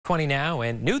6:20 now,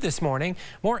 and new this morning,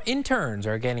 more interns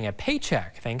are getting a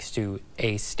paycheck thanks to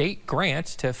a state grant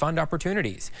to fund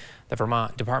opportunities. The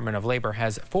Vermont Department of Labor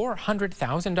has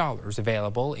 $400,000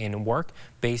 available in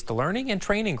work-based learning and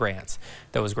training grants.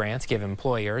 Those grants give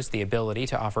employers the ability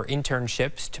to offer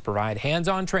internships to provide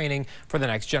hands-on training for the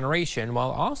next generation,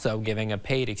 while also giving a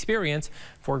paid experience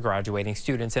for graduating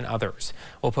students and others.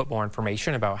 We'll put more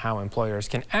information about how employers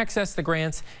can access the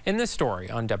grants in this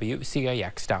story on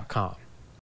WCAX.com.